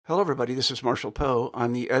Hello, everybody. This is Marshall Poe.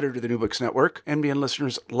 I'm the editor of the New Books Network. NBN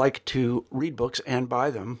listeners like to read books and buy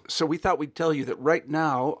them. So we thought we'd tell you that right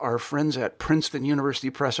now, our friends at Princeton University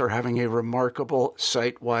Press are having a remarkable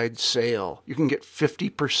site-wide sale. You can get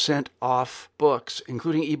 50% off books,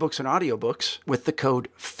 including ebooks and audiobooks, with the code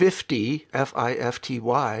 50,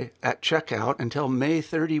 F-I-F-T-Y, at checkout until May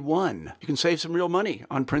 31. You can save some real money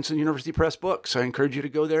on Princeton University Press books. I encourage you to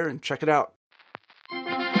go there and check it out.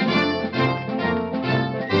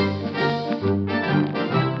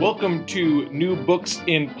 Welcome to New Books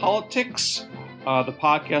in Politics, the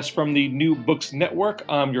podcast from the New Books Network.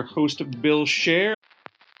 I'm your host, Bill Scher.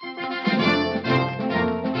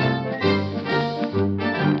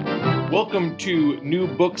 Welcome to New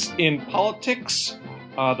Books in Politics,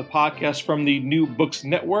 the podcast from the New Books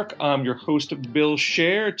Network. I'm your host, Bill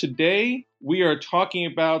Scher. Today, we are talking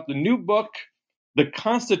about the new book, The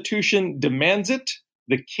Constitution Demands It,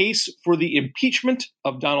 The Case for the Impeachment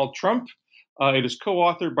of Donald Trump. It is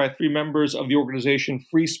co-authored by three members of the organization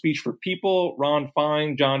Free Speech for People, Ron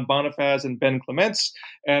Fine, John Bonifaz, and Ben Clements.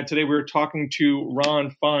 And today we're talking to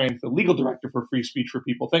Ron Fine, the legal director for Free Speech for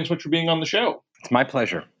People. Thanks so much for being on the show. It's my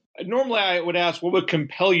pleasure. Normally I would ask what would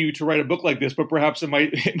compel you to write a book like this, but perhaps it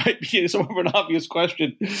might be somewhat of an obvious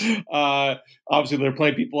question. Obviously, there are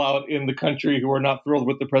plenty of people out in the country who are not thrilled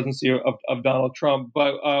with the presidency of Donald Trump,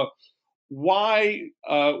 but why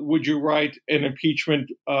would you write an impeachment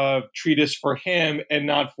treatise for him and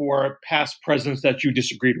not for past presidents that you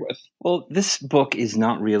disagreed with? Well, this book is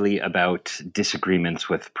not really about disagreements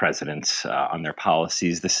with presidents on their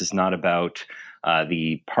policies. This is not about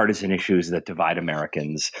the partisan issues that divide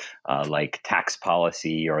Americans, like tax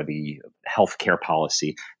policy or the healthcare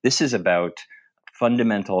policy. This is about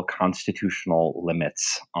fundamental constitutional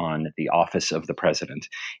limits on the office of the president.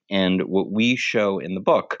 And what we show in the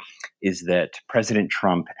book is that President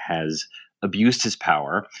Trump has abused his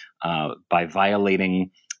power by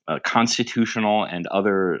violating constitutional and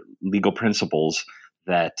other legal principles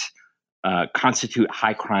that constitute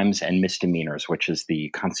high crimes and misdemeanors, which is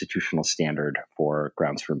the constitutional standard for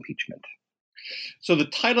grounds for impeachment. So the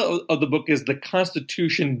title of the book is The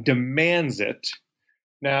Constitution Demands It.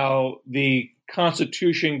 Now, the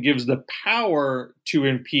Constitution gives the power to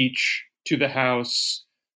impeach to the House,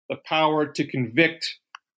 the power to convict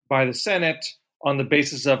by the Senate on the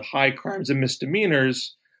basis of high crimes and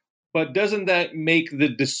misdemeanors. But doesn't that make the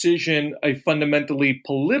decision a fundamentally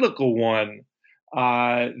political one,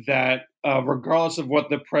 that regardless of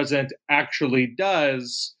what the president actually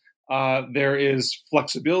does, there is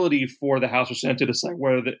flexibility for the House or Senate to decide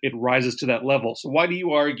whether it rises to that level? So why do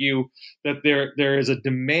you argue that there is a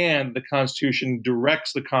demand the Constitution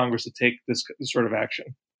directs the Congress to take this sort of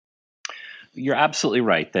action? You're absolutely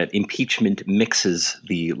right that impeachment mixes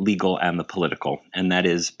the legal and the political, and that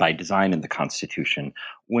is by design in the Constitution.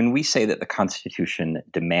 When we say that the Constitution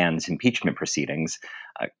demands impeachment proceedings,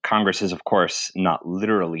 Congress is, of course, not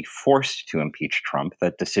literally forced to impeach Trump.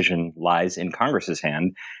 That decision lies in Congress's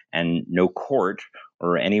hand, and no court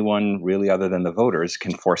or anyone really other than the voters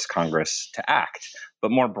can force Congress to act.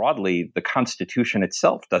 But more broadly, the Constitution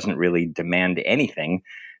itself doesn't really demand anything,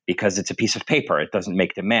 because it's a piece of paper. It doesn't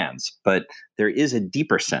make demands. But there is a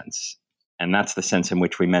deeper sense, and that's the sense in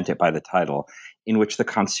which we meant it by the title, in which the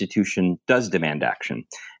Constitution does demand action.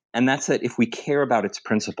 And that's that if we care about its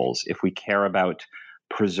principles, if we care about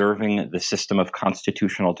preserving the system of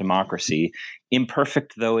constitutional democracy,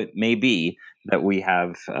 imperfect though it may be, that we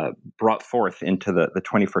have brought forth into the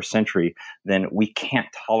 21st century, then we can't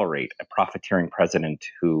tolerate a profiteering president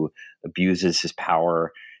who abuses his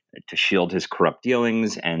power to shield his corrupt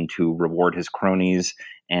dealings and to reward his cronies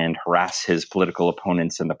and harass his political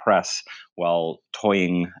opponents in the press while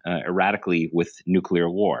toying erratically with nuclear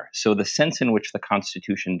war. So the sense in which the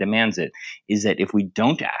Constitution demands it is that if we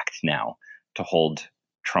don't act now to hold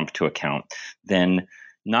Trump to account, then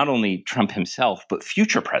not only Trump himself, but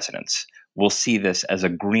future presidents will see this as a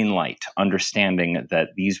green light, understanding that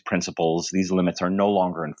these principles, these limits are no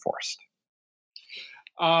longer enforced.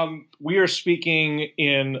 We are speaking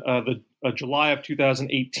in July of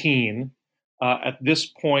 2018. At this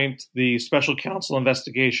point, the special counsel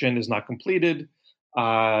investigation is not completed.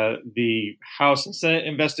 The House and Senate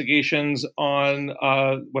investigations on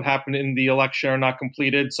what happened in the election are not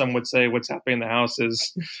completed. Some would say what's happening in the House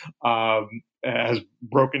is has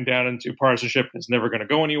broken down into partisanship and is never going to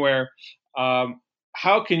go anywhere.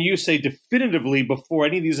 How can you say definitively before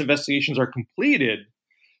any of these investigations are completed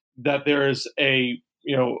that there is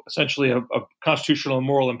essentially a constitutional and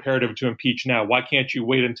moral imperative to impeach now? Why can't you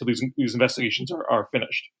wait until these investigations are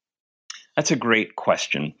finished? That's a great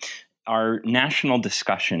question. Our national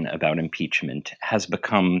discussion about impeachment has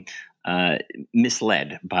become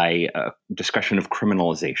misled by a discussion of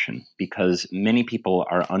criminalization, because many people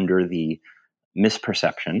are under the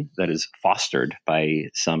misperception that is fostered by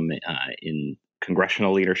some in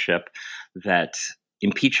congressional leadership that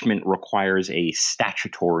impeachment requires a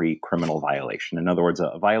statutory criminal violation. In other words,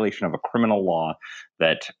 a violation of a criminal law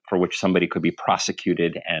that for which somebody could be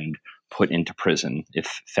prosecuted and put into prison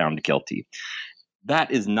if found guilty. That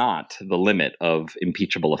is not the limit of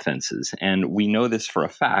impeachable offenses. And we know this for a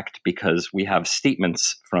fact because we have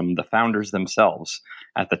statements from the founders themselves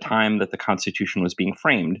at the time that the Constitution was being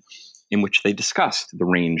framed, in which they discussed the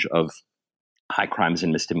range of high crimes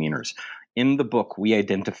and misdemeanors. In the book, we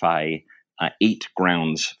identify 8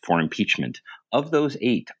 grounds for impeachment. Of those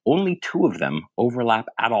 8, only 2 of them overlap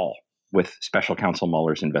at all with Special Counsel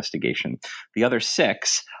Mueller's investigation. The other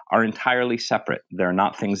 6 are entirely separate. They're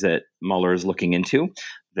not things that Mueller is looking into.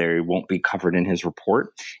 They won't be covered in his report.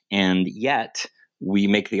 And yet, we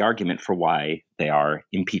make the argument for why they are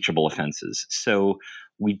impeachable offenses. So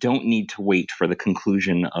we don't need to wait for the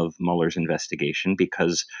conclusion of Mueller's investigation,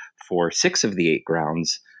 because for 6 of the 8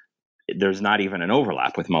 grounds, there's not even an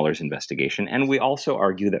overlap with Mueller's investigation. And we also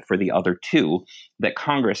argue that for the other 2, that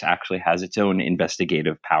Congress actually has its own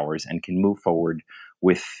investigative powers and can move forward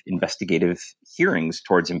with investigative hearings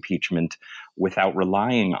towards impeachment without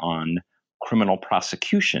relying on criminal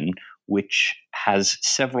prosecution, which has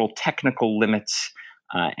several technical limits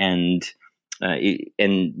and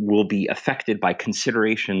will be affected by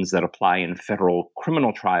considerations that apply in federal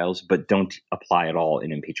criminal trials but don't apply at all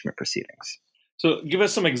in impeachment proceedings. So give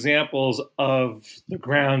us some examples of the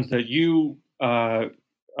grounds that you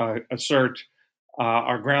assert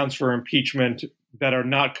are grounds for impeachment that are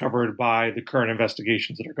not covered by the current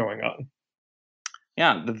investigations that are going on.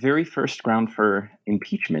 Yeah, the very first ground for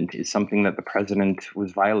impeachment is something that the president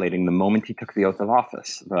was violating the moment he took the oath of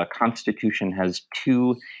office. The Constitution has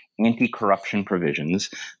 2 anti-corruption provisions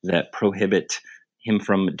that prohibit him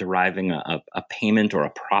from deriving a payment or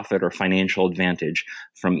a profit or financial advantage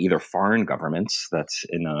from either foreign governments, that's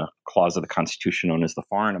in a clause of the Constitution known as the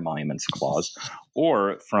Foreign Emoluments Clause,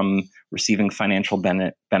 or from receiving financial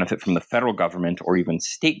benefit from the federal government or even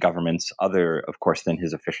state governments, other, of course, than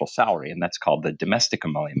his official salary. And that's called the Domestic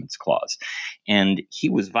Emoluments Clause. And he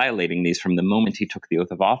was violating these from the moment he took the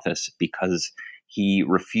oath of office because he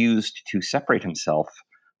refused to separate himself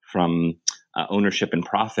from ownership and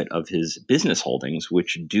profit of his business holdings,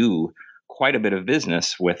 which do quite a bit of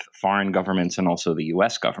business with foreign governments and also the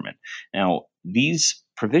U.S. government. Now, these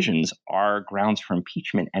provisions are grounds for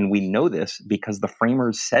impeachment, and we know this because the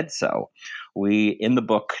framers said so. We, in the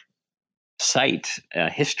book, cite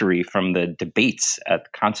history from the debates at the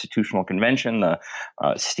Constitutional Convention, the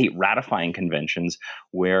state ratifying conventions,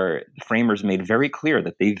 where the framers made very clear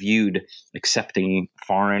that they viewed accepting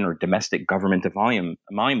foreign or domestic government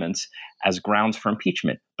emoluments as grounds for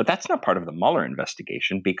impeachment. But that's not part of the Mueller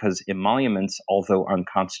investigation, because emoluments, although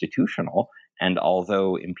unconstitutional and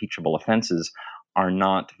although impeachable offenses, are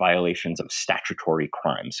not violations of statutory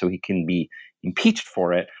crimes. So he can be impeached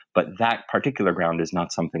for it, but that particular ground is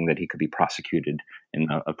not something that he could be prosecuted in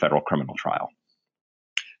a federal criminal trial.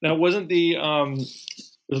 Now, wasn't the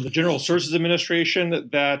General Services Administration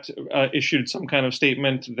that issued some kind of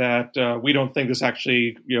statement that we don't think this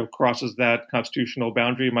actually crosses that constitutional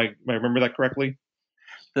boundary? Am I remember that correctly?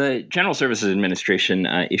 The General Services Administration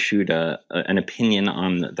issued an opinion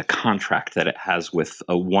on the contract that it has with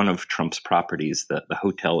one of Trump's properties, the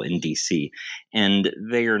hotel in D.C., and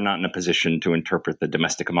they are not in a position to interpret the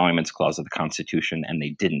Domestic Emoluments Clause of the Constitution, and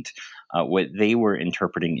they didn't. What they were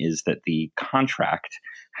interpreting is that the contract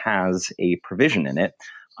has a provision in it,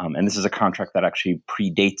 and this is a contract that actually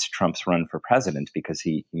predates Trump's run for president, because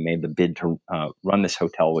he made the bid to run this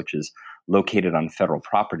hotel, which is located on federal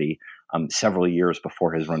property, several years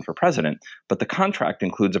before his run for president. But the contract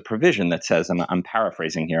includes a provision that says, and I'm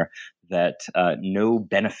paraphrasing here, that no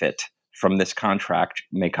benefit from this contract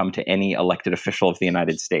may come to any elected official of the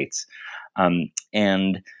United States.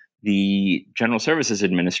 And the General Services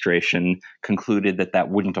Administration concluded that that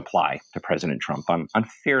wouldn't apply to President Trump on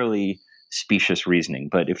fairly specious reasoning.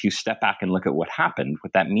 But if you step back and look at what happened,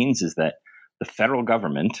 what that means is that the federal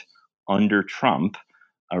government under Trump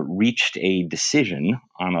reached a decision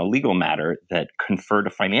on a legal matter that conferred a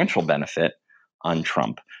financial benefit on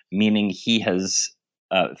Trump, meaning he has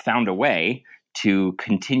found a way to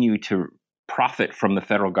continue to profit from the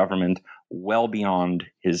federal government well beyond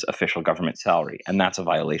his official government salary. And that's a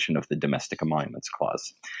violation of the Domestic Emoluments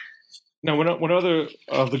Clause. Now, one other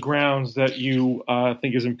of the grounds that you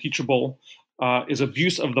think is impeachable is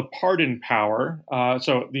abuse of the pardon power.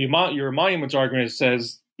 So your emoluments argument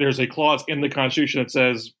says there's a clause in the Constitution that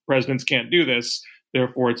says presidents can't do this,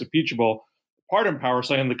 therefore it's impeachable. Pardon power,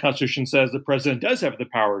 saying the Constitution says the president does have the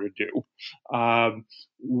power to do.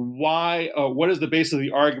 What is the basis of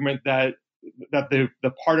the argument that the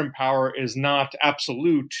pardon power is not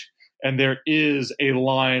absolute, and there is a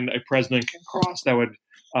line a president can cross that would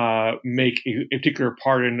make a particular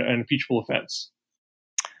pardon an impeachable offense?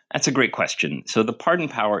 That's a great question. So the pardon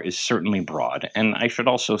power is certainly broad. And I should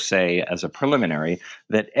also say, as a preliminary,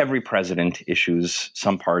 that every president issues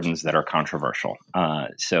some pardons that are controversial.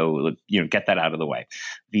 So get that out of the way.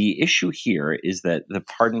 The issue here is that the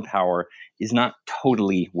pardon power is not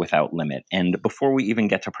totally without limit. And before we even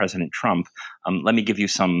get to President Trump, let me give you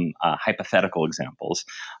some hypothetical examples.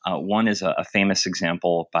 One is a famous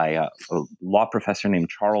example by a law professor named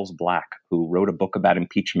Charles Black, who wrote a book about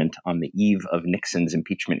impeachment on the eve of Nixon's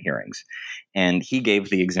impeachment hearings. And he gave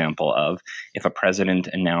the example of if a president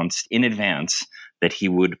announced in advance that he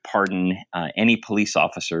would pardon any police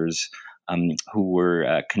officers who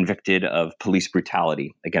were convicted of police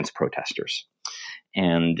brutality against protesters.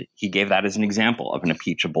 And he gave that as an example of an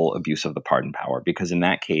impeachable abuse of the pardon power, because in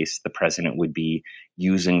that case, the president would be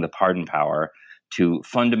using the pardon power to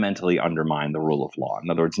fundamentally undermine the rule of law. In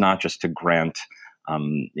other words, not just to grant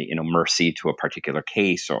mercy to a particular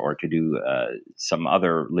case or to do some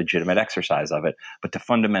other legitimate exercise of it, but to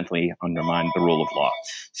fundamentally undermine the rule of law.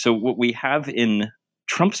 So what we have in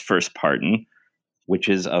Trump's first pardon, which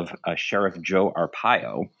is of Sheriff Joe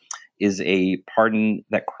Arpaio, is a pardon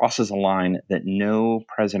that crosses a line that no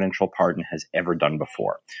presidential pardon has ever done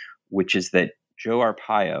before, which is that Joe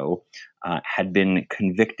Arpaio had been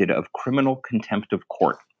convicted of criminal contempt of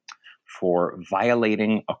court for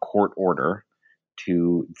violating a court order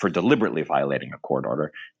for deliberately violating a court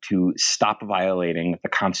order to stop violating the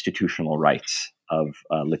constitutional rights of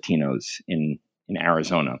Latinos in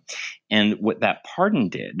Arizona. And what that pardon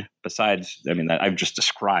did, besides, that I've just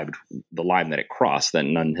described the line that it crossed, that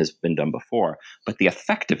none has been done before, but the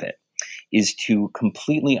effect of it is to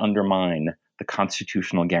completely undermine the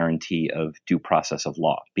constitutional guarantee of due process of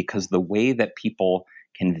law, because the way that people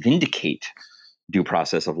can vindicate due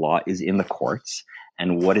process of law is in the courts.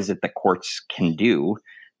 And what is it that courts can do?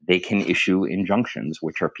 They can issue injunctions,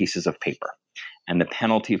 which are pieces of paper. And the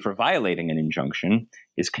penalty for violating an injunction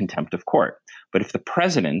is contempt of court. But if the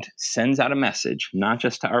president sends out a message, not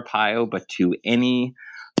just to Arpaio, but to any,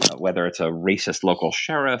 whether it's a racist local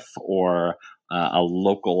sheriff or a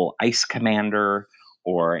local ICE commander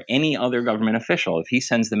or any other government official, if he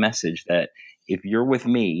sends the message that if you're with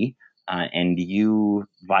me and you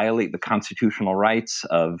violate the constitutional rights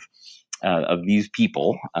of these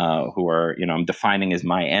people who are, I'm defining as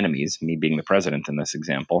my enemies, me being the president in this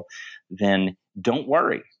example, then don't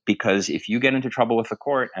worry, because if you get into trouble with the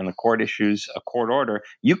court and the court issues a court order,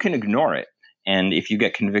 you can ignore it. And if you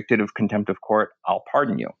get convicted of contempt of court, I'll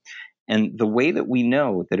pardon you. And the way that we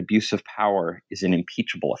know that abuse of power is an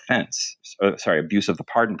impeachable offense, abuse of the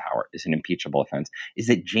pardon power is an impeachable offense, is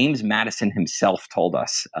that James Madison himself told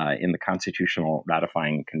us in the Constitutional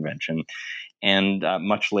Ratifying Convention. And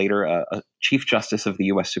much later, a Chief Justice of the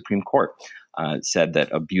U.S. Supreme Court said that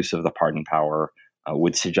abuse of the pardon power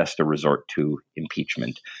would suggest a resort to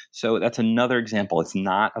impeachment. So that's another example. It's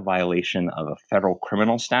not a violation of a federal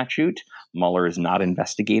criminal statute. Mueller is not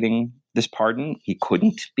investigating this pardon. He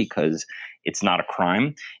couldn't, because it's not a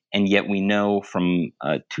crime. And yet we know from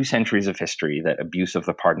 2 centuries of history that abuse of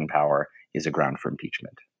the pardon power is a ground for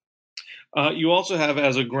impeachment. You also have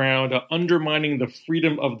as a ground undermining the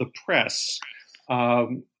freedom of the press.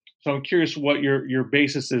 So I'm curious what your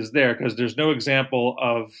basis is there, because there's no example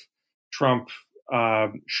of Trump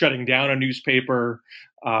shutting down a newspaper,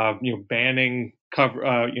 banning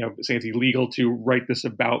saying it's illegal to write this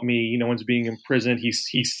about me. No one's being imprisoned.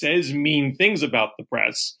 He says mean things about the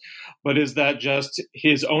press, but is that just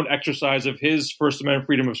his own exercise of his First Amendment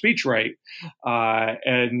freedom of speech right,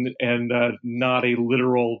 and not a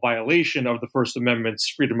literal violation of the First Amendment's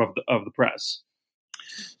freedom of the press?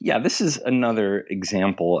 Yeah, this is another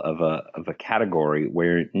example of a category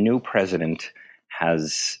where no president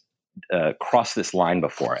has crossed this line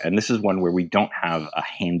before. And this is one where we don't have a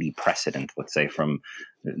handy precedent, let's say, from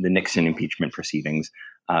the Nixon impeachment proceedings,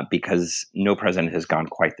 because no president has gone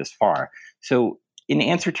quite this far. So in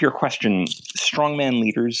answer to your question, strongman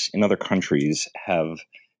leaders in other countries have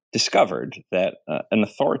discovered that an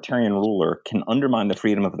authoritarian ruler can undermine the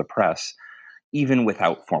freedom of the press even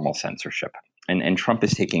without formal censorship. And Trump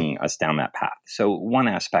is taking us down that path. So one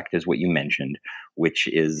aspect is what you mentioned, which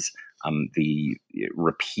is the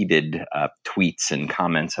repeated tweets and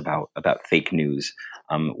comments about fake news,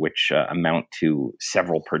 which amount to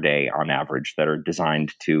several per day on average, that are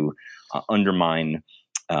designed to undermine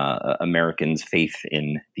Americans' faith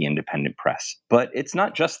in the independent press. But it's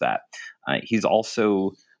not just that. He's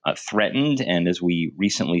also threatened, and as we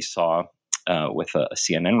recently saw with a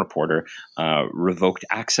CNN reporter, revoked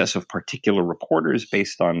access of particular reporters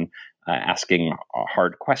based on asking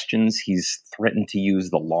hard questions. He's threatened to use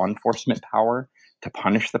the law enforcement power to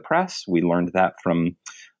punish the press. We learned that from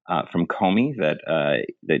Comey,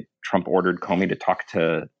 that Trump ordered Comey to talk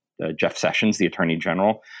to Jeff Sessions, the Attorney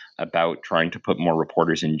General, about trying to put more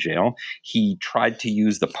reporters in jail. He tried to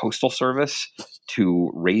use the Postal Service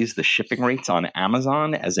to raise the shipping rates on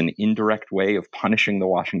Amazon as an indirect way of punishing the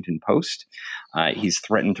Washington Post. He's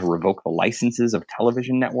threatened to revoke the licenses of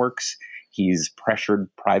television networks. He's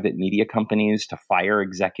pressured private media companies to fire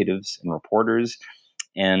executives and reporters.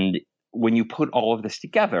 And when you put all of this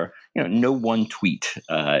together, no one tweet,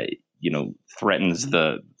 threatens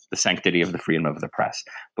the sanctity of the freedom of the press.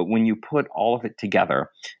 But when you put all of it together,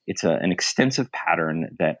 it's an extensive pattern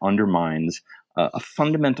that undermines a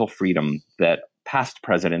fundamental freedom that past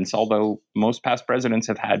presidents, although most past presidents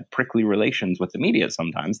have had prickly relations with the media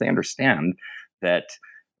sometimes, they understand that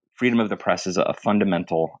freedom of the press is a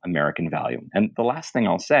fundamental American value. And the last thing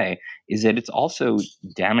I'll say is that it's also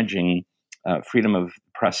damaging freedom of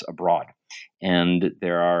press abroad. And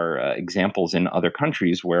there are examples in other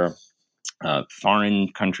countries where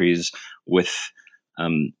foreign countries with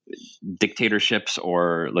dictatorships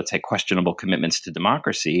or, let's say, questionable commitments to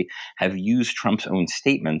democracy have used Trump's own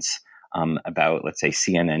statements about, let's say,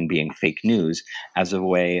 CNN being fake news as a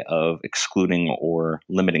way of excluding or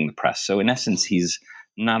limiting the press. So in essence, he's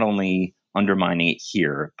not only undermining it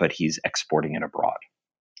here, but he's exporting it abroad.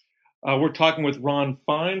 We're talking with Ron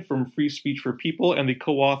Fine from Free Speech for People and the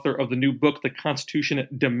co-author of the new book, The Constitution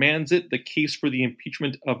Demands It, The Case for the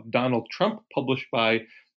Impeachment of Donald Trump, published by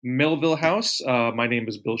Melville House. My name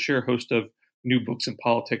is Bill Scher, host of New Books in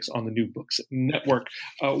Politics on the New Books Network.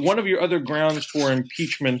 One of your other grounds for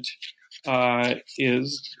impeachment involves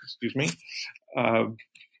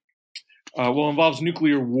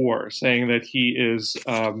nuclear war, saying that he is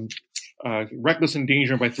reckless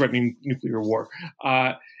endangerment by threatening nuclear war.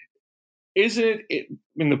 Isn't it?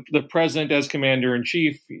 The president, as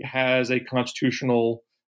commander-in-chief, has a constitutional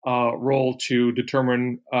role to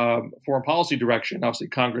determine foreign policy direction. Obviously,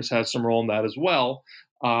 Congress has some role in that as well.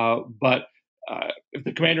 But if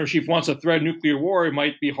the commander-in-chief wants to threaten nuclear war, it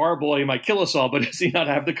might be horrible. He might kill us all. But does he not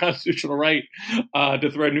have the constitutional right to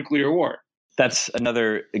threaten nuclear war? That's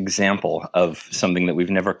another example of something that we've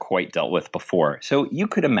never quite dealt with before. So you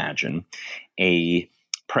could imagine a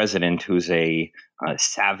president who's a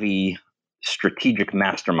savvy, strategic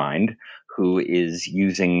mastermind who is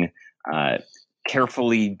using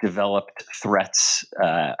carefully developed threats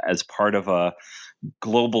as part of a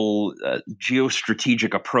global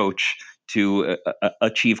geostrategic approach to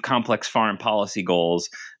achieve complex foreign policy goals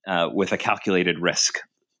with a calculated risk.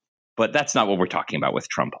 But that's not what we're talking about with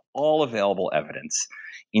Trump. All available evidence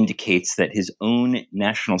indicates that his own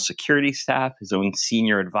national security staff, his own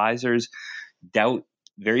senior advisors, doubt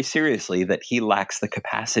very seriously that he lacks the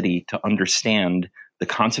capacity to understand the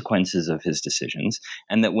consequences of his decisions,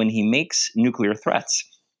 and that when he makes nuclear threats,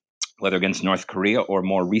 whether against North Korea or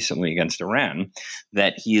more recently against Iran,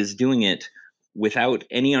 that he is doing it without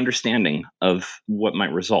any understanding of what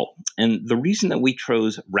might result. And the reason that we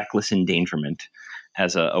chose reckless endangerment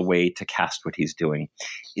as a way to cast what he's doing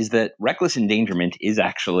is that reckless endangerment is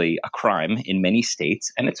actually a crime in many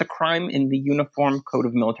states, and it's a crime in the Uniform Code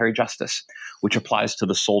of Military Justice, which applies to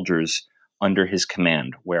the soldiers under his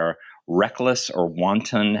command, where reckless or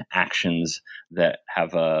wanton actions that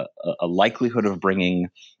have a likelihood of bringing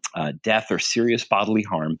death or serious bodily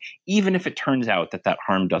harm, even if it turns out that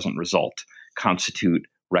harm doesn't result, constitute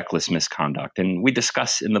reckless misconduct. And we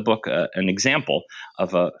discuss in the book an example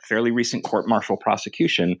of a fairly recent court-martial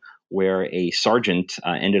prosecution where a sergeant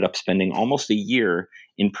ended up spending almost a year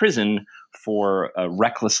in prison for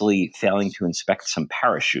recklessly failing to inspect some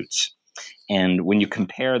parachutes. And when you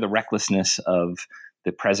compare the recklessness of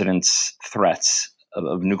the president's threats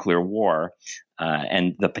of nuclear war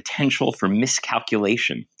and the potential for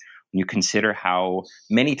miscalculation, when you consider how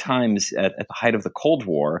many times at the height of the Cold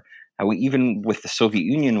War, even with the Soviet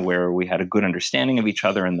Union, where we had a good understanding of each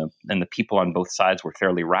other and the people on both sides were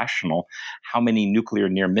fairly rational, how many nuclear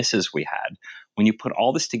near misses we had. When you put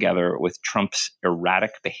all this together with Trump's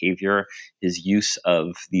erratic behavior, his use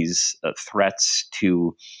of these threats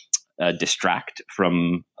to distract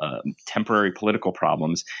from temporary political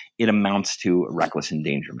problems, it amounts to reckless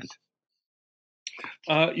endangerment.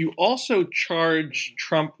 You also charge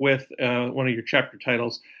Trump with one of your chapter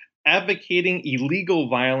titles, advocating illegal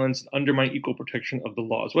violence and undermine equal protection of the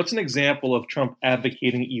laws. What's an example of Trump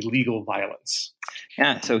advocating illegal violence?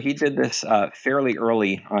 Yeah, so he did this fairly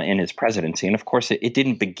early in his presidency. And of course, it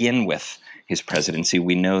didn't begin with his presidency.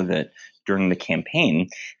 We know that during the campaign,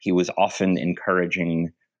 he was often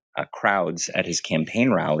encouraging crowds at his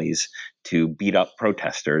campaign rallies to beat up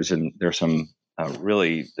protesters. And there's some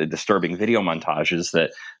really disturbing video montages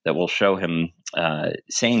that will show him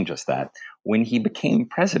saying just that. When he became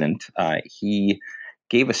president, he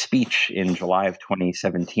gave a speech in July of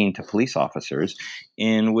 2017 to police officers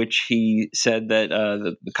in which he said that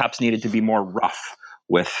the cops needed to be more rough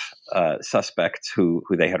with suspects who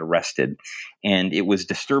they had arrested. And it was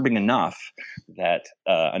disturbing enough that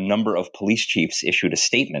a number of police chiefs issued a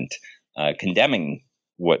statement condemning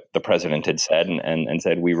what the president had said and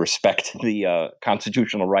said, we respect the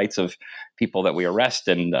constitutional rights of people that we arrest.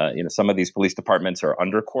 And, some of these police departments are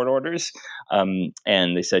under court orders. And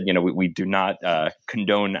they said, we do not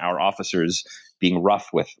condone our officers being rough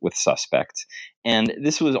with suspects. And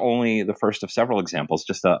this was only the first of several examples.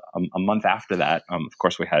 Just a month after that, of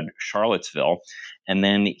course, we had Charlottesville. And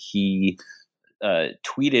then he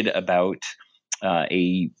tweeted about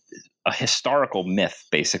a historical myth,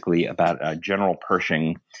 basically, about General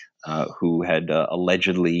Pershing, who had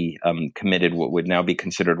allegedly committed what would now be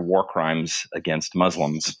considered war crimes against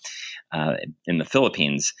Muslims in the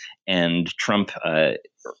Philippines. And Trump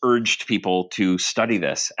urged people to study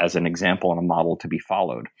this as an example and a model to be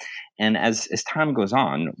followed. And as time goes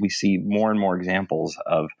on, we see more and more examples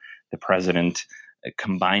of the president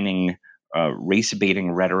combining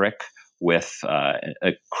race-baiting rhetoric with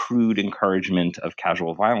a crude encouragement of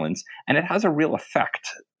casual violence. And it has a real effect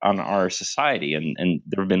on our society. And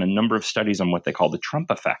there have been a number of studies on what they call the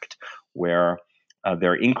Trump effect, where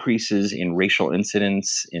there are increases in racial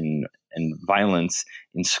incidents and violence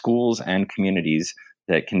in schools and communities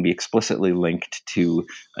that can be explicitly linked to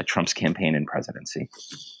Trump's campaign and presidency.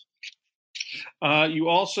 You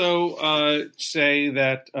also say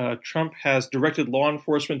that Trump has directed law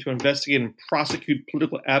enforcement to investigate and prosecute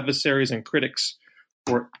political adversaries and critics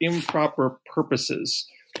for improper purposes.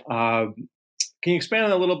 Can you expand on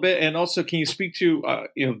that a little bit? And also, can you speak to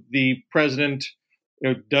the president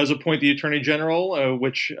does appoint the attorney general,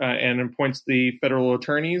 and appoints the federal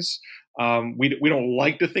attorneys? We don't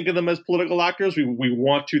like to think of them as political actors. We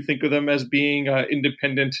want to think of them as being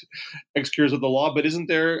independent executors of the law. But isn't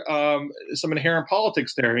there some inherent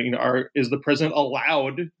politics there? Is the president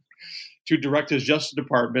allowed to direct his Justice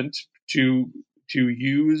Department to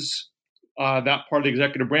use that part of the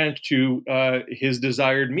executive branch to his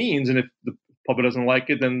desired means? And if the public doesn't like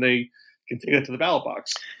it, then they can take it to the ballot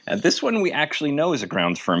box. This one we actually know is a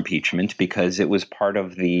grounds for impeachment because it was part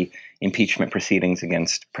of the impeachment proceedings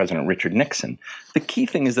against President Richard Nixon. The key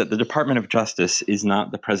thing is that the Department of Justice is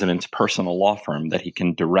not the president's personal law firm that he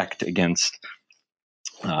can direct against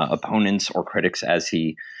opponents or critics as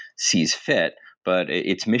he sees fit, but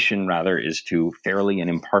its mission rather is to fairly and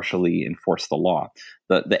impartially enforce the law.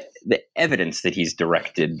 The evidence that he's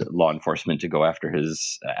directed law enforcement to go after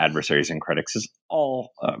his adversaries and critics is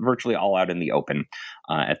all virtually all out in the open.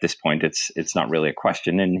 At this point, it's not really a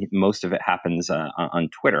question, and most of it happens on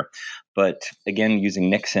Twitter. But again, using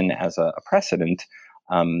Nixon as a precedent,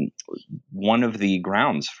 one of the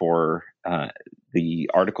grounds for the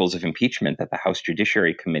articles of impeachment that the House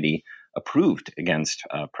Judiciary Committee approved against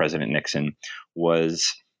President Nixon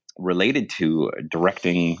was related to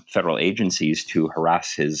directing federal agencies to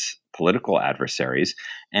harass his political adversaries.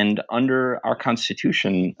 And under our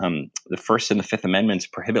Constitution, the First and the Fifth Amendments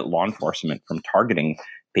prohibit law enforcement from targeting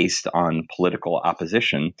based on political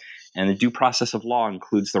opposition. And the due process of law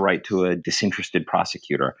includes the right to a disinterested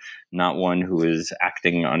prosecutor, not one who is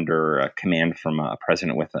acting under a command from a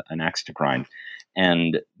president with an axe to grind.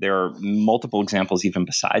 And there are multiple examples, even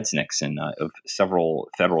besides Nixon, of several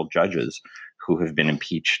federal judges who have been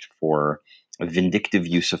impeached for a vindictive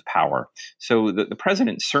use of power. So the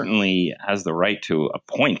president certainly has the right to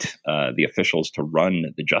appoint the officials to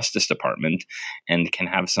run the Justice Department and can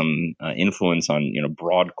have some influence on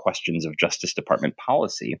broad questions of Justice Department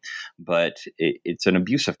policy. But it's an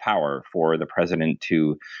abuse of power for the president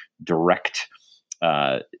to direct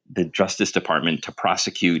the Justice Department to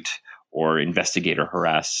prosecute or investigate or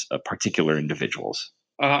harass particular individuals.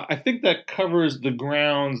 I think that covers the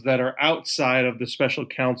grounds that are outside of the special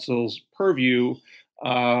counsel's purview.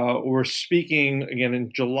 We're speaking again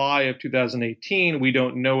in July of 2018. We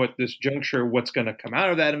don't know at this juncture what's going to come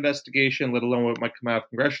out of that investigation, let alone what might come out of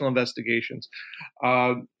congressional investigations.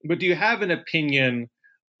 But do you have an opinion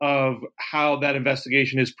of how that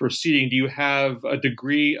investigation is proceeding? Do you have a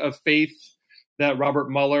degree of faith that Robert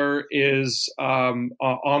Mueller is on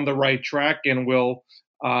the right track and will,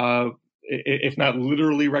 if not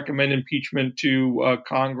literally recommend impeachment to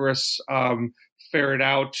Congress, ferret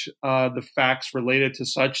out the facts related to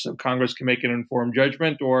such so Congress can make an informed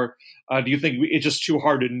judgment? Or do you think it's just too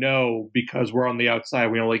hard to know because we're on the outside?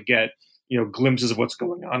 We only get glimpses of what's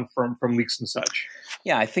going on from leaks and such.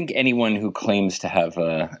 Yeah, I think anyone who claims to have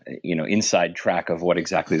a inside track of what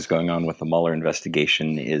exactly is going on with the Mueller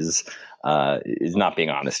investigation is not being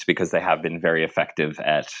honest, because they have been very effective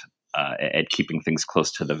at keeping things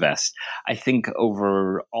close to the vest. I think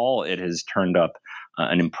overall it has turned up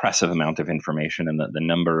an impressive amount of information, and the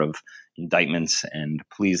number of indictments and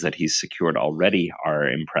pleas that he's secured already are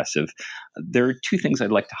impressive. There are two things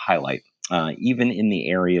I'd like to highlight. Even in the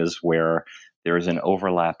areas where there is an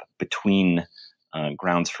overlap between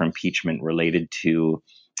grounds for impeachment related to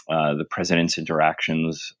the president's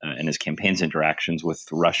interactions and his campaign's interactions with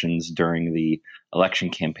Russians during the election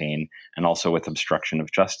campaign, and also with obstruction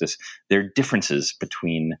of justice, there are differences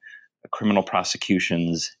between criminal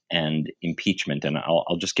prosecutions and impeachment. And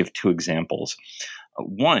I'll just give two examples.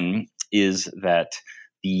 One is that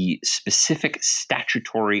the specific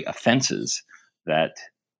statutory offenses that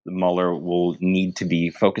Mueller will need to be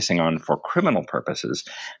focusing on for criminal purposes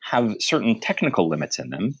have certain technical limits in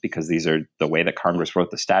them, because these are the way that Congress wrote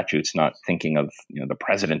the statutes, not thinking of the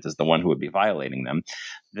president as the one who would be violating them,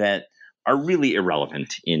 that are really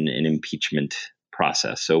irrelevant in an impeachment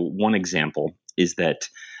process. So one example is that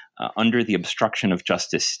under the obstruction of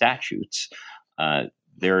justice statutes,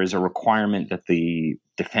 there is a requirement that the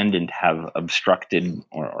defendant have obstructed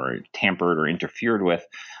or tampered or interfered with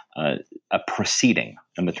a proceeding.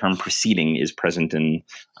 And the term proceeding is present in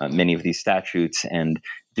many of these statutes, and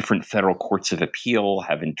different federal courts of appeal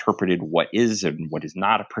have interpreted what is and what is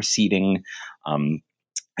not a proceeding.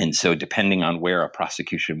 And so depending on where a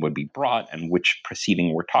prosecution would be brought and which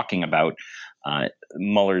proceeding we're talking about,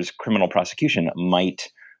 Mueller's criminal prosecution might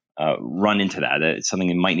run into that. It's something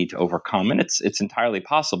he might need to overcome. And it's entirely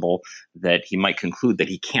possible that he might conclude that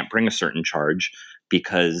he can't bring a certain charge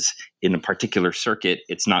because in a particular circuit,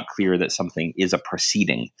 it's not clear that something is a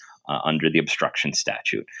proceeding under the obstruction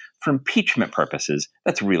statute. For impeachment purposes,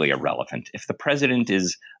 that's really irrelevant. If the president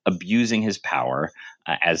is abusing his power,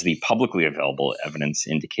 as the publicly available evidence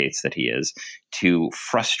indicates that he is, to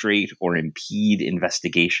frustrate or impede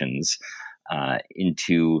investigations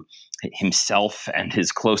into himself and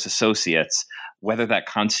his close associates, whether that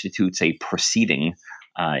constitutes a proceeding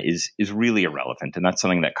is really irrelevant. And that's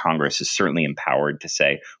something that Congress is certainly empowered to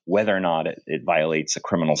say whether or not it violates a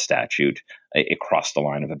criminal statute. It crossed the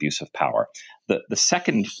line of abuse of power. The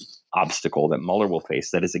second obstacle that Mueller will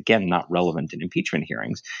face that is, again, not relevant in impeachment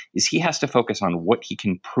hearings is he has to focus on what he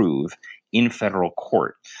can prove in federal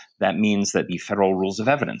court. That means that the federal rules of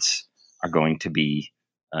evidence are going to be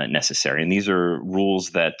necessary. And these are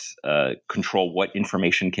rules that control what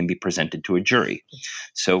information can be presented to a jury.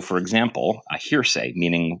 So, for example, a hearsay,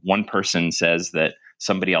 meaning one person says that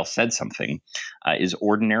somebody else said something, is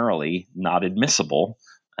ordinarily not admissible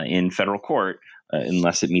in federal court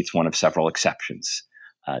unless it meets one of several exceptions.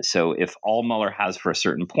 So if all Mueller has for a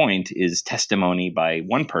certain point is testimony by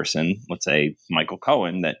one person, let's say Michael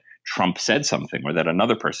Cohen, that Trump said something or that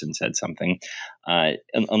another person said something,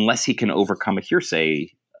 unless he can overcome a hearsay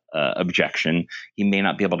objection, he may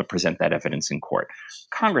not be able to present that evidence in court.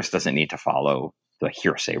 Congress doesn't need to follow the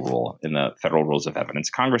hearsay rule in the federal rules of evidence.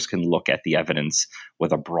 Congress can look at the evidence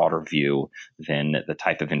with a broader view than the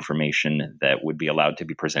type of information that would be allowed to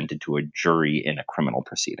be presented to a jury in a criminal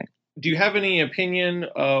proceeding. Do you have any opinion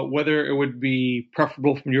whether it would be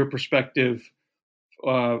preferable from your perspective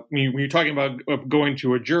when you're talking about going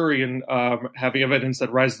to a jury and having evidence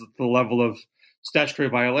that rises to the level of statutory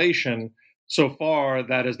violation? So far,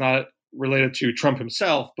 that is not related to Trump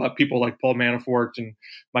himself, but people like Paul Manafort and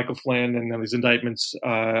Michael Flynn and these indictments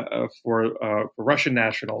for Russian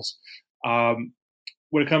nationals. When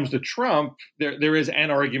it comes to Trump, there is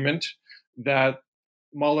an argument that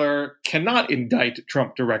Mueller cannot indict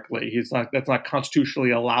Trump directly. That's not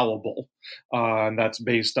constitutionally allowable. And that's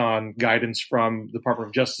based on guidance from the Department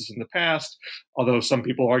of Justice in the past. Although some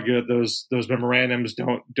people argue that those memorandums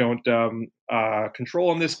don't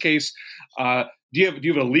control in this case. Do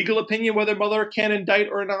you have a legal opinion whether Mueller can indict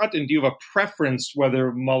or not? And do you have a preference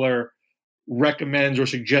whether Mueller recommends or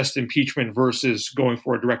suggests impeachment versus going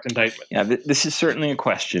for a direct indictment? Yeah, this is certainly a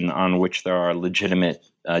question on which there are legitimate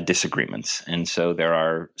disagreements. And so there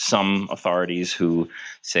are some authorities who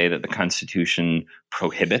say that the Constitution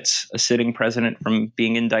prohibits a sitting president from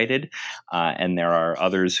being indicted. And there are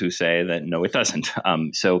others who say that, no, it doesn't.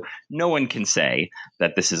 So no one can say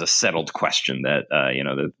that this is a settled question, that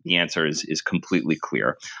the answer is completely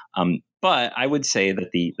clear. But I would say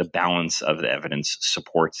that the balance of the evidence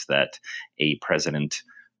supports that a president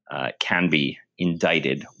can be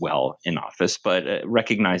indicted while in office, but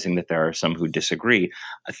recognizing that there are some who disagree.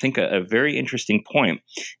 I think a very interesting point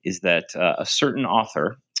is that a certain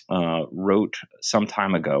author wrote some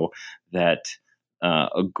time ago that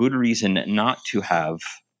a good reason not to have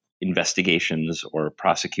investigations or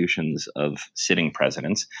prosecutions of sitting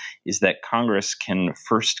presidents is that Congress can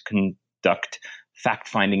first conduct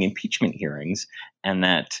fact-finding impeachment hearings, and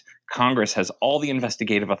that Congress has all the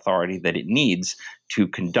investigative authority that it needs to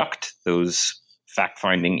conduct those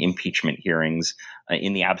fact-finding impeachment hearings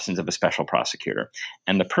in the absence of a special prosecutor.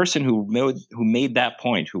 And the person who made that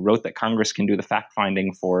point, who wrote that Congress can do the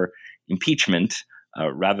fact-finding for impeachment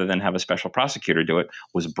rather than have a special prosecutor do it,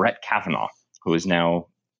 was Brett Kavanaugh, who is now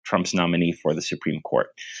Trump's nominee for the Supreme Court.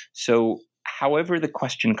 So however the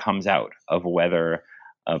question comes out of whether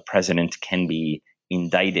a president can be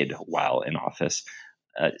indicted while in office,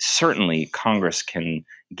 certainly Congress can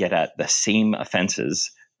get at the same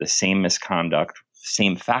offenses, the same misconduct,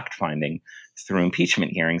 same fact-finding through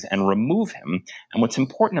impeachment hearings and remove him. And what's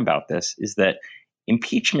important about this is that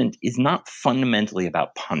impeachment is not fundamentally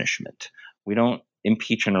about punishment. We don't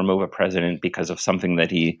impeach and remove a president because of something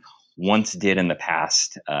that he once did in the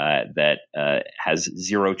past that has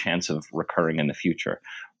zero chance of recurring in the future.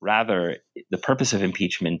 Rather, the purpose of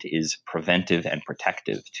impeachment is preventive and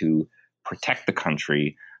protective, to protect the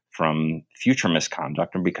country from future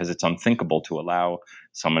misconduct, and because it's unthinkable to allow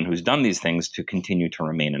someone who's done these things to continue to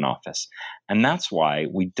remain in office. And that's why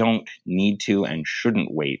we don't need to and shouldn't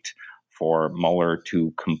wait for Mueller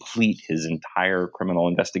to complete his entire criminal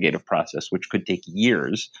investigative process, which could take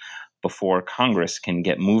years, before Congress can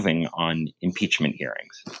get moving on impeachment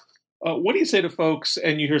hearings. What do you say to folks,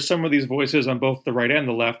 and you hear some of these voices on both the right and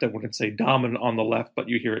the left, I wouldn't say dominant on the left, but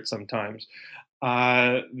you hear it sometimes,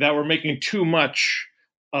 that we're making too much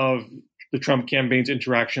of the Trump campaign's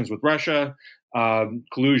interactions with Russia.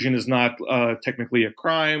 Collusion is not technically a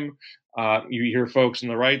crime. You hear folks on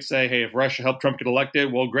the right say, hey, if Russia helped Trump get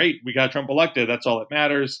elected, well, great, we got Trump elected. That's all that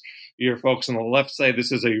matters. You hear folks on the left say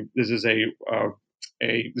this is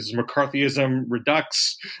McCarthyism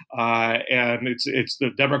redux, and it's the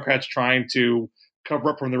Democrats trying to cover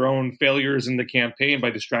up from their own failures in the campaign by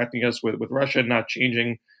distracting us with Russia, not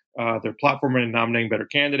changing their platform and nominating better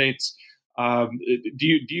candidates. Do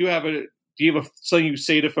you have something you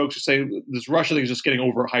say to folks who say this Russia thing is just getting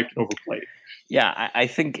overhyped and overplayed? Yeah, I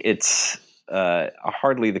think it's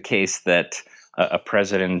hardly the case that a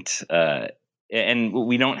president. And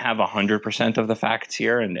we don't have 100% of the facts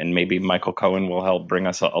here, and maybe Michael Cohen will help bring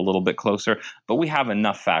us a little bit closer, but we have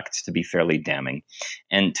enough facts to be fairly damning.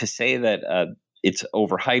 And to say that it's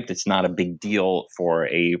overhyped, it's not a big deal for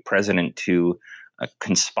a president to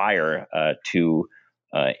conspire to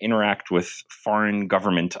interact with foreign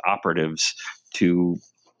government operatives to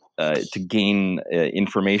gain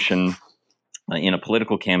information in a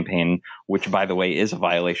political campaign, which, by the way, is a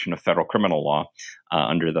violation of federal criminal law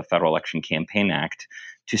under the Federal Election Campaign Act,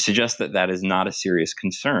 to suggest that that is not a serious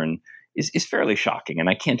concern is fairly shocking. And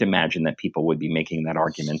I can't imagine that people would be making that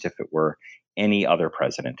argument if it were any other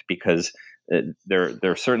president, because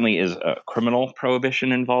there certainly is a criminal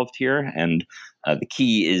prohibition involved here. And the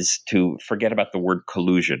key is to forget about the word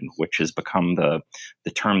collusion, which has become the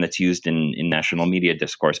term that's used in national media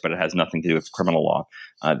discourse, but it has nothing to do with criminal law.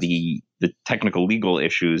 The technical legal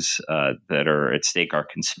issues that are at stake are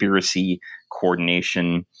conspiracy,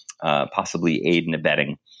 coordination, possibly aiding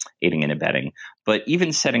and abetting. But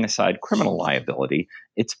even setting aside criminal liability,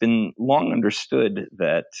 it's been long understood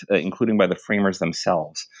that, including by the framers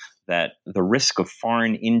themselves, that the risk of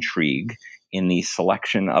foreign intrigue in the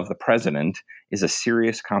selection of the president is a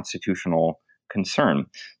serious constitutional concern.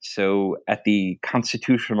 So at the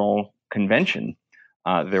Constitutional Convention,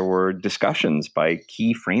 there were discussions by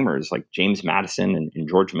key framers like James Madison and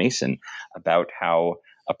George Mason about how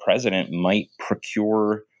a president might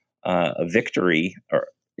procure a victory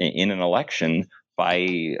in an election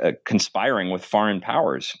by conspiring with foreign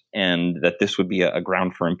powers, and that this would be a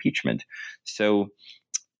ground for impeachment. So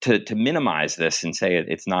to minimize this and say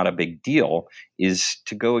it's not a big deal is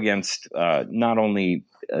to go against not only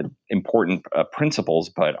important principles,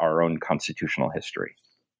 but our own constitutional history.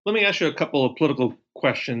 Let me ask you a couple of political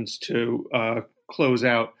questions to close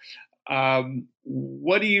out.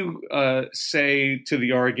 What do you say to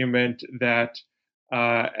the argument that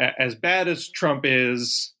as bad as Trump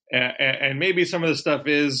is, and maybe some of the stuff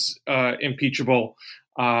is impeachable,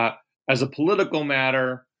 as a political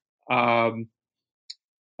matter, well,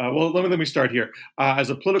 let me start here. As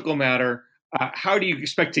a political matter, how do you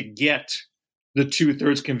expect to get the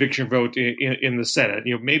 2/3 conviction vote in the Senate?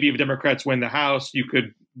 Maybe if Democrats win the House, you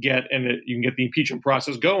can get the impeachment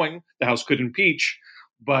process going. The House could impeach,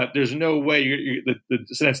 but there's no way the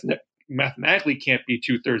Senate mathematically can't be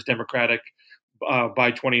 2/3 Democratic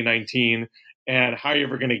by 2019. And how are you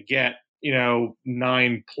ever going to get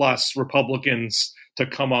 9+ Republicans to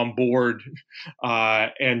come on board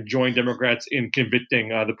and join Democrats in convicting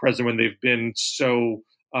the president when they've been so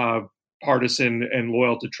partisan and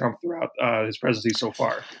loyal to Trump throughout his presidency so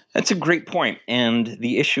far? That's a great point. And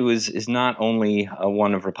the issue is not only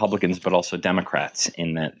one of Republicans, but also Democrats,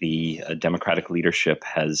 in that the Democratic leadership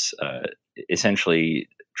has essentially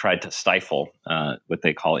tried to stifle what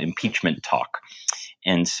they call impeachment talk.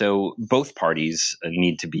 And so both parties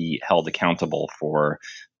need to be held accountable for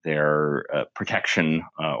their protection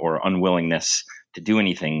or unwillingness to do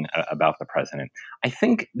anything about the president. I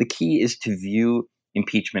think the key is to view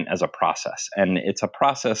impeachment as a process, and it's a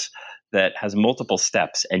process that has multiple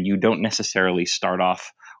steps, and you don't necessarily start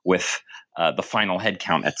off with the final head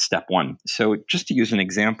count at step one. So just to use an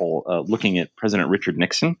example, looking at President Richard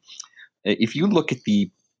Nixon, if you look at the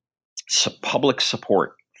public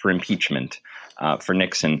support for impeachment for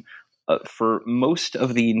Nixon, for most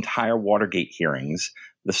of the entire Watergate hearings,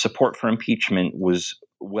 the support for impeachment was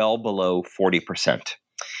well below 40%.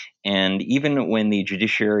 And even when the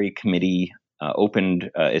Judiciary Committee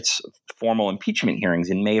opened its formal impeachment hearings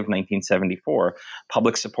in May of 1974,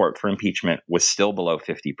 public support for impeachment was still below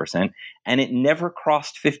 50%, and it never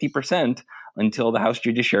crossed 50% until the House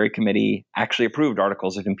Judiciary Committee actually approved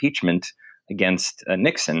articles of impeachment against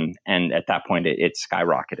Nixon, and at that point it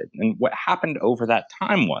skyrocketed. And what happened over that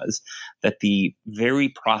time was that the very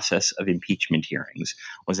process of impeachment hearings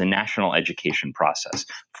was a national education process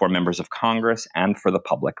for members of Congress and for the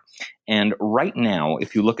public. And right now,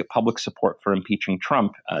 if you look at public support for impeaching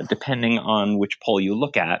Trump, depending on which poll you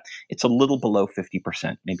look at, it's a little below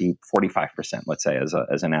 50%, maybe 45%, let's say,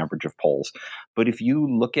 as an average of polls. But if you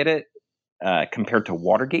look at it compared to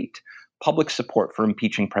Watergate, public support for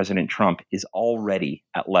impeaching President Trump is already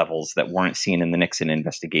at levels that weren't seen in the Nixon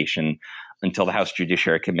investigation until the House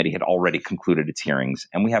Judiciary Committee had already concluded its hearings,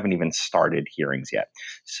 and we haven't even started hearings yet.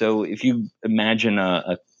 So if you imagine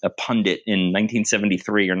a pundit in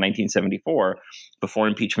 1973 or 1974, before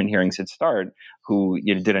impeachment hearings had started, who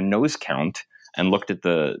did a nose count and looked at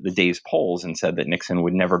the day's polls and said that Nixon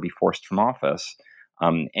would never be forced from office,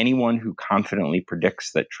 anyone who confidently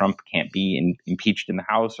predicts that Trump can't be impeached in the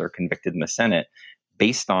House or convicted in the Senate,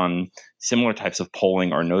 based on similar types of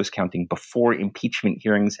polling or nose counting before impeachment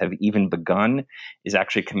hearings have even begun, is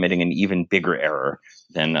actually committing an even bigger error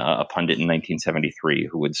than a pundit in 1973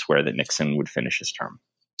 who would swear that Nixon would finish his term.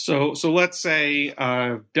 So let's say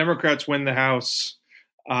Democrats win the House.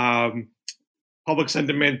 Public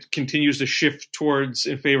sentiment continues to shift towards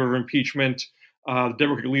in favor of impeachment. The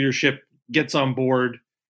Democratic leadership gets on board,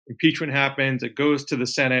 impeachment happens, it goes to the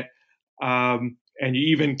Senate, and you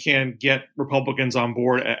even can get Republicans on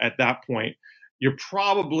board at that point. You're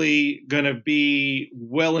probably going to be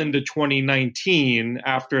well into 2019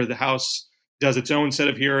 after the House does its own set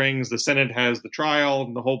of hearings, the Senate has the trial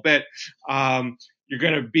and the whole bit. You're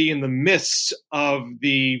going to be in the midst of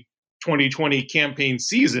the 2020 campaign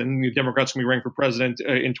season. The Democrats will be running for president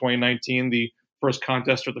in 2019, the first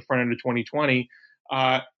contest at the front end of 2020.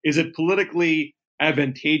 Is it politically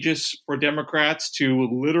advantageous for Democrats to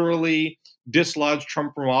literally dislodge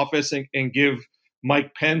Trump from office and give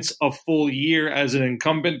Mike Pence a full year as an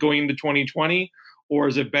incumbent going into 2020? Or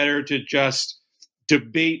is it better to just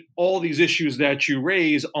debate all these issues that you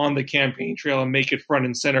raise on the campaign trail and make it front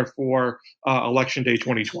and center for Election Day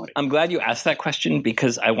 2020? I'm glad you asked that question,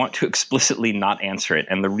 because I want to explicitly not answer it.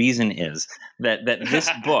 And the reason is that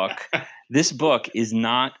this book is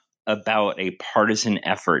not about a partisan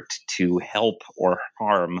effort to help or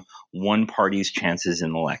harm one party's chances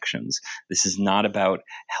in elections. This is not about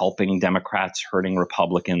helping Democrats, hurting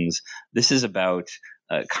Republicans. This is about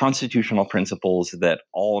constitutional principles that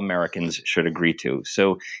all Americans should agree to.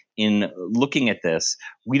 So in looking at this,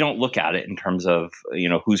 we don't look at it in terms of,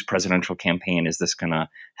 whose presidential campaign is this going to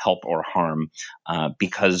help or harm,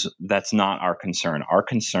 because that's not our concern. Our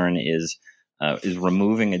concern is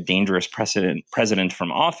removing a dangerous president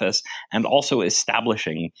from office, and also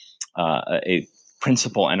establishing a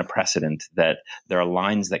principle and a precedent that there are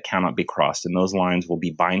lines that cannot be crossed, and those lines will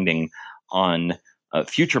be binding on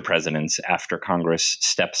future presidents after Congress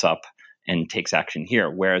steps up and takes action here.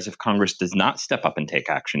 Whereas if Congress does not step up and take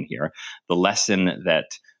action here, the lesson that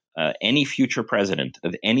any future president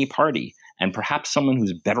of any party, and perhaps someone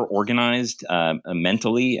who's better organized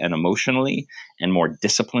mentally and emotionally and more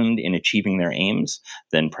disciplined in achieving their aims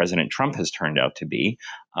than President Trump has turned out to be,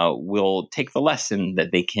 will take the lesson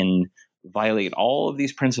that they can violate all of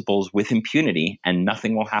these principles with impunity and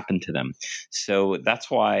nothing will happen to them. So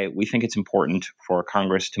that's why we think it's important for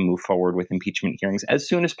Congress to move forward with impeachment hearings as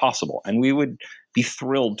soon as possible. And we would be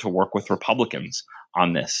thrilled to work with Republicans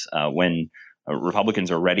on this when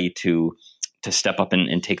Republicans are ready to step up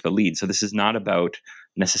and take the lead. So this is not about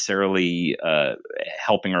necessarily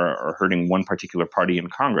helping or hurting one particular party in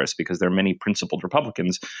Congress, because there are many principled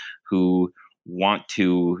Republicans who want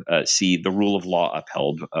to see the rule of law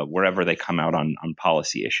upheld wherever they come out on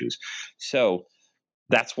policy issues. So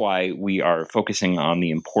that's why we are focusing on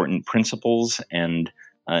the important principles and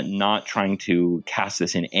not trying to cast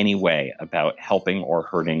this in any way about helping or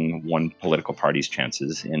hurting one political party's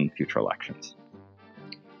chances in future elections.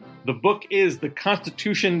 The book is The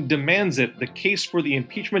Constitution Demands It, The Case for the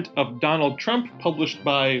Impeachment of Donald Trump, published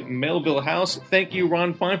by Melville House. Thank you,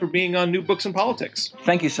 Ron Fine, for being on New Books in Politics.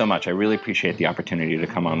 Thank you so much. I really appreciate the opportunity to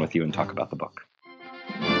come on with you and talk about the book.